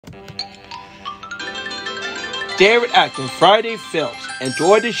David Atkins, Friday Films.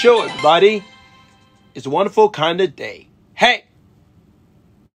 Enjoy the show, everybody. It's a wonderful kind of day. Hey!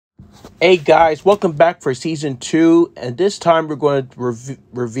 Hey guys, welcome back for season 2, and this time we're going to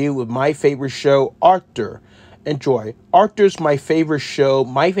review with my favorite show, Arthur. Enjoy. Arthur's my favorite show.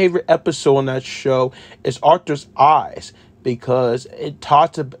 My favorite episode on that show is Arthur's Eyes, because it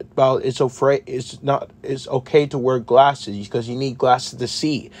talks about it's okay to wear glasses because you need glasses to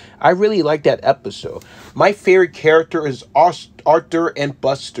see. I really like that episode. My favorite character is Arthur and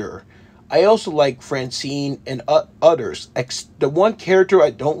Buster. I also like Francine and others. The one character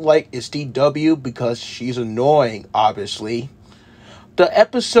I don't like is DW because she's annoying, obviously. The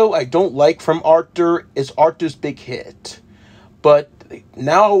episode I don't like from Arthur is Arthur's Big Hit. But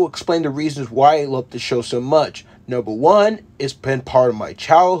now I will explain the reasons why I love the show so much. Number 1, it's been part of my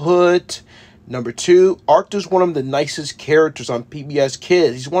childhood. Number 2, Arthur's one of the nicest characters on PBS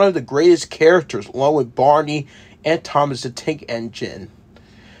Kids. He's one of the greatest characters, along with Barney and Thomas the Tank Engine.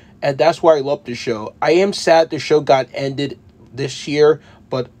 And that's why I love the show. I am sad the show got ended this year,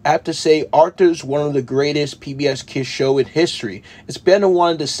 but I have to say Arthur's one of the greatest PBS Kids show in history. It's been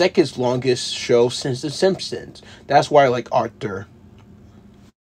one of the second longest shows since The Simpsons. That's why I like Arthur.